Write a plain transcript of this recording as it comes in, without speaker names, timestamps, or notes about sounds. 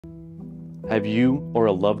Have you or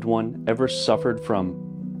a loved one ever suffered from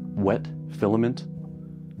wet filament?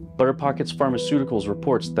 ButterPockets Pharmaceuticals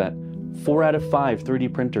reports that 4 out of 5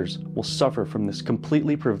 3D printers will suffer from this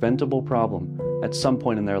completely preventable problem at some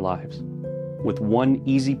point in their lives. With one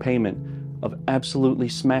easy payment of absolutely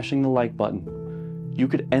smashing the like button, you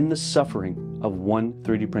could end the suffering of one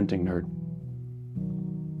 3D printing nerd.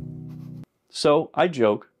 So, I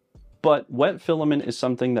joke, but wet filament is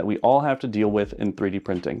something that we all have to deal with in 3D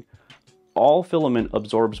printing. All filament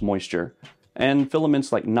absorbs moisture, and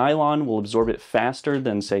filaments like nylon will absorb it faster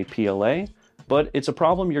than, say, PLA, but it's a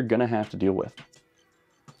problem you're gonna have to deal with.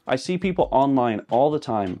 I see people online all the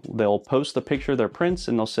time. They'll post the picture of their prints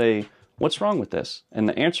and they'll say, "What's wrong with this?" And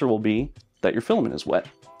the answer will be that your filament is wet.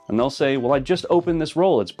 And they'll say, "Well, I just opened this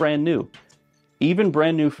roll, it's brand new." Even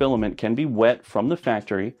brand new filament can be wet from the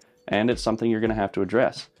factory, and it's something you're gonna have to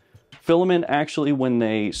address. Filament actually, when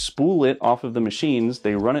they spool it off of the machines,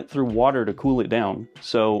 they run it through water to cool it down,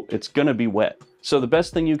 so it's gonna be wet. So the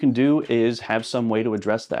best thing you can do is have some way to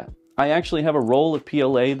address that. I actually have a roll of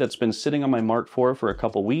PLA that's been sitting on my Mark IV for a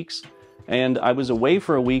couple weeks, and I was away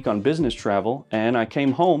for a week on business travel, and I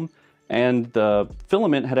came home and the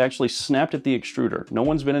filament had actually snapped at the extruder. No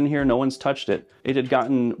one's been in here, no one's touched it. It had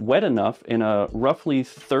gotten wet enough in a roughly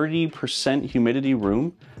 30% humidity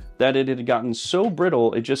room that it had gotten so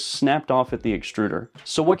brittle it just snapped off at the extruder.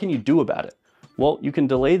 So what can you do about it? Well, you can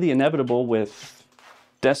delay the inevitable with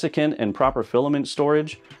desiccant and proper filament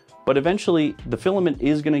storage, but eventually the filament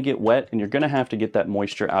is gonna get wet and you're gonna have to get that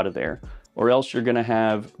moisture out of there, or else you're gonna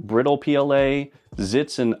have brittle PLA,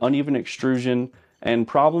 zits and uneven extrusion, and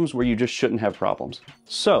problems where you just shouldn't have problems.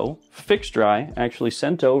 So, FixDry actually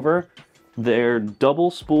sent over their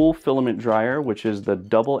double spool filament dryer, which is the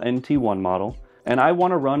double NT1 model, and I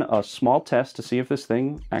want to run a small test to see if this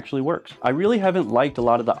thing actually works. I really haven't liked a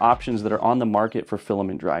lot of the options that are on the market for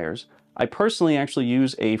filament dryers. I personally actually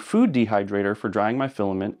use a food dehydrator for drying my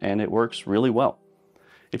filament, and it works really well.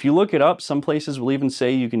 If you look it up, some places will even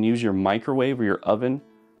say you can use your microwave or your oven.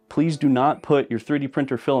 Please do not put your 3D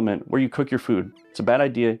printer filament where you cook your food. It's a bad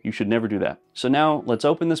idea, you should never do that. So now let's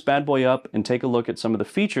open this bad boy up and take a look at some of the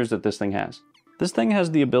features that this thing has. This thing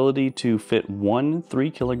has the ability to fit one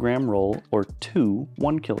 3 kilogram roll or two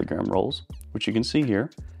 1 kilogram rolls, which you can see here.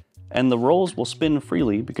 And the rolls will spin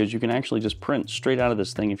freely because you can actually just print straight out of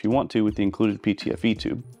this thing if you want to with the included PTFE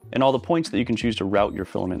tube, and all the points that you can choose to route your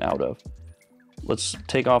filament out of. Let's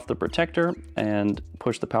take off the protector and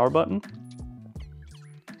push the power button.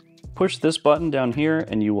 Push this button down here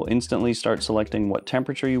and you will instantly start selecting what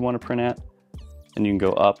temperature you want to print at, and you can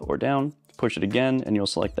go up or down. Push it again and you'll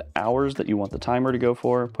select the hours that you want the timer to go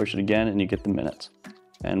for. Push it again and you get the minutes.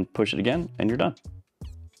 And push it again and you're done.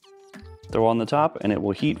 Throw on the top and it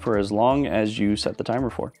will heat for as long as you set the timer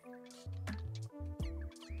for.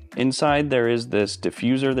 Inside there is this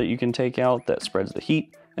diffuser that you can take out that spreads the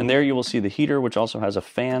heat, and there you will see the heater, which also has a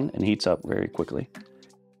fan and heats up very quickly.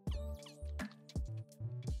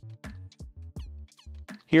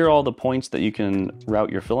 Here are all the points that you can route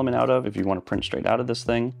your filament out of if you want to print straight out of this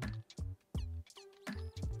thing.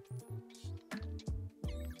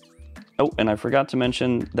 Oh, and I forgot to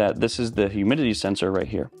mention that this is the humidity sensor right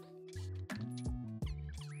here.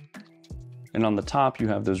 And on the top, you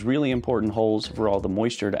have those really important holes for all the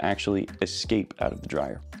moisture to actually escape out of the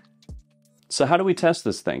dryer. So how do we test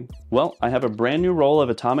this thing? Well, I have a brand new roll of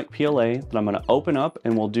atomic PLA that I'm gonna open up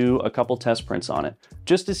and we'll do a couple test prints on it,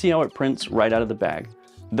 just to see how it prints right out of the bag.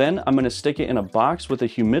 Then I'm gonna stick it in a box with a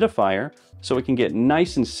humidifier so it can get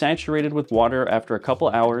nice and saturated with water after a couple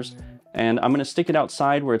hours, and I'm gonna stick it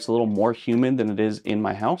outside where it's a little more humid than it is in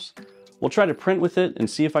my house. We'll try to print with it and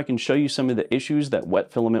see if I can show you some of the issues that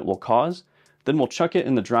wet filament will cause. Then we'll chuck it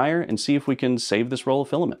in the dryer and see if we can save this roll of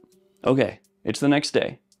filament. Okay, it's the next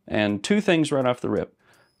day, and two things right off the rip.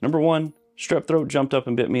 Number one, strep throat jumped up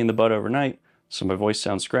and bit me in the butt overnight, so my voice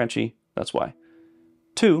sounds scratchy, that's why.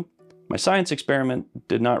 Two, my science experiment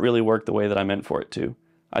did not really work the way that I meant for it to.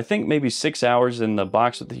 I think maybe 6 hours in the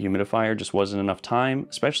box with the humidifier just wasn't enough time,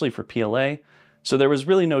 especially for PLA, so there was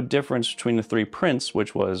really no difference between the three prints,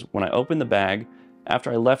 which was when I opened the bag,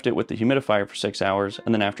 after I left it with the humidifier for 6 hours,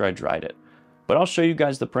 and then after I dried it. But I'll show you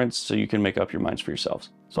guys the prints so you can make up your minds for yourselves.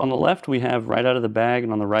 So on the left we have right out of the bag,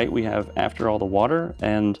 and on the right we have after all the water,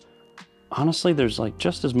 and honestly there's like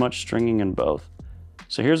just as much stringing in both.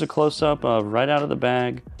 So here's a close-up of right out of the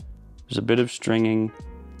bag. There's a bit of stringing,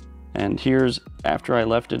 and here's after I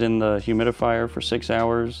left it in the humidifier for 6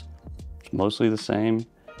 hours. It's mostly the same.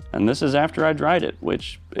 And this is after I dried it,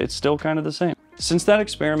 which it's still kind of the same. Since that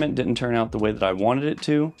experiment didn't turn out the way that I wanted it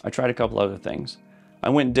to, I tried a couple other things. I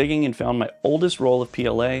went digging and found my oldest roll of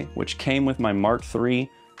PLA, which came with my Mark III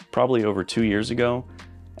probably over 2 years ago,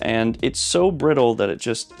 and it's so brittle that it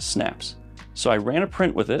just snaps. So I ran a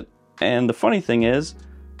print with it, and the funny thing is,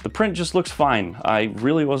 the print just looks fine. I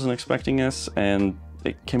really wasn't expecting this, and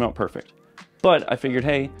it came out perfect. But I figured,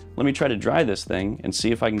 hey, let me try to dry this thing and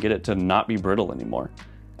see if I can get it to not be brittle anymore.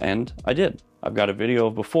 And I did. I've got a video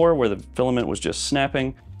of before where the filament was just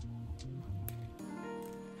snapping.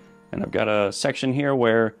 And I've got a section here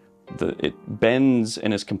where it bends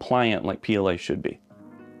and is compliant like PLA should be.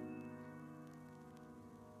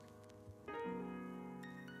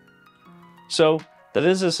 So that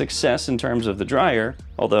is a success in terms of the dryer,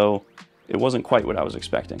 although it wasn't quite what I was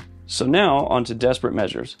expecting. So now on to desperate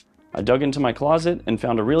measures. I dug into my closet and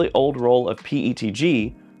found a really old roll of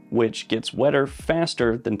PETG, which gets wetter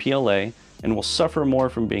faster than PLA and will suffer more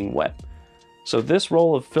from being wet. So this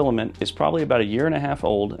roll of filament is probably about 1.5 years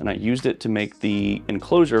old, and I used it to make the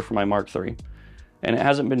enclosure for my Mark III. And it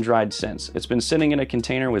hasn't been dried since. It's been sitting in a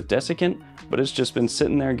container with desiccant, but it's just been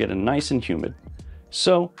sitting there getting nice and humid.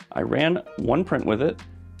 So I ran one print with it,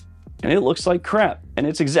 and it looks like crap, and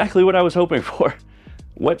it's exactly what I was hoping for.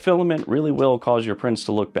 Wet filament really will cause your prints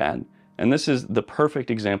to look bad, and this is the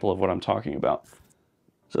perfect example of what I'm talking about.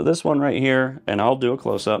 So this one right here, and I'll do a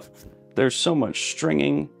close-up, there's so much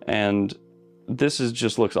stringing, and this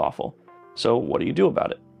just looks awful. So what do you do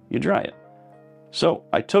about it? You dry it. So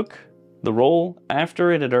I took the roll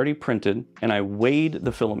after it had already printed, and I weighed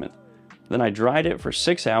the filament. Then I dried it for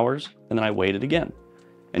 6 hours, and then I weighed it again.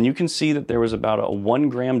 And you can see that there was about a 1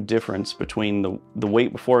 gram difference between the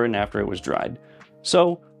weight before and after it was dried.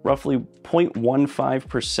 So roughly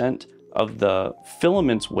 0.15% of the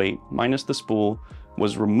filament's weight, minus the spool,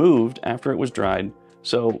 was removed after it was dried.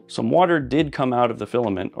 So some water did come out of the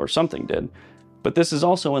filament, or something did, but this is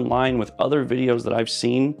also in line with other videos that I've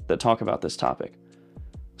seen that talk about this topic.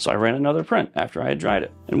 So I ran another print after I had dried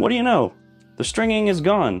it. And what do you know? The stringing is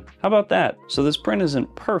gone. How about that? So this print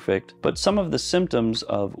isn't perfect, but some of the symptoms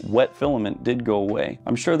of wet filament did go away.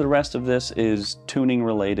 I'm sure the rest of this is tuning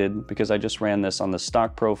related because I just ran this on the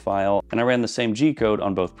stock profile and I ran the same G code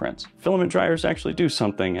on both prints. Filament dryers actually do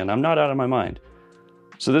something, and I'm not out of my mind.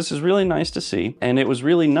 So this is really nice to see, and it was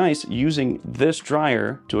really nice using this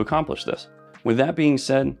dryer to accomplish this. With that being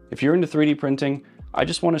said, if you're into 3D printing, I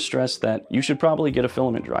just want to stress that you should probably get a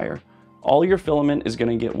filament dryer. All your filament is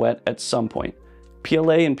going to get wet at some point.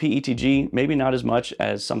 PLA and PETG, maybe not as much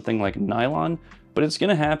as something like nylon, but it's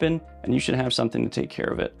going to happen, and you should have something to take care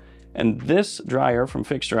of it. And this dryer from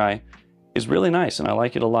FixDry is really nice, and I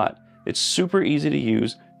like it a lot. It's super easy to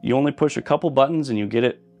use. You only push a couple buttons and you get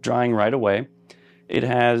it drying right away. It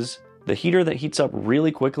has the heater that heats up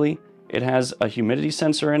really quickly. It has a humidity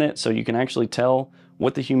sensor in it, so you can actually tell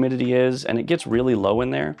what the humidity is, and it gets really low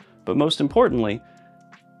in there. But most importantly,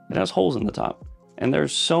 it has holes in the top. And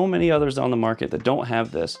there's so many others on the market that don't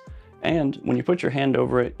have this. And when you put your hand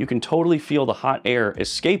over it, you can totally feel the hot air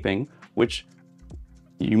escaping, which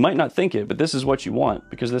you might not think it, but this is what you want,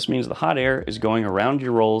 because this means the hot air is going around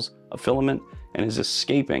your rolls of filament and is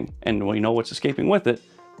escaping. And well, you know what's escaping with it?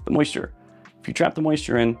 The moisture. If you trap the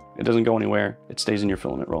moisture in, it doesn't go anywhere. It stays in your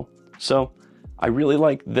filament roll. So I really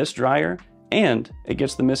like this dryer, and it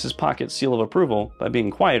gets the Mrs. Pocket seal of approval by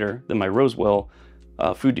being quieter than my Rosewell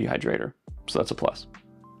food dehydrator. So that's a plus.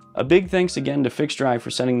 A big thanks again to FixDry for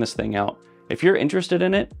sending this thing out. If you're interested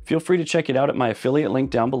in it, feel free to check it out at my affiliate link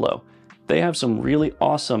down below. They have some really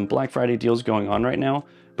awesome Black Friday deals going on right now,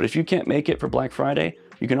 but if you can't make it for Black Friday,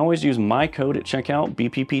 you can always use my code at checkout,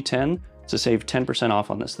 BPP10, to save 10% off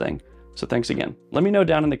on this thing. So thanks again. Let me know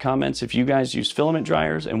down in the comments if you guys use filament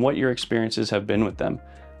dryers and what your experiences have been with them.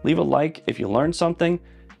 Leave a like if you learned something,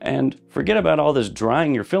 and forget about all this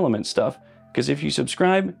drying your filament stuff, because if you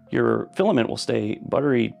subscribe, your filament will stay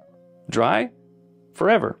buttery dry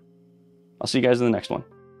forever. I'll see you guys in the next one.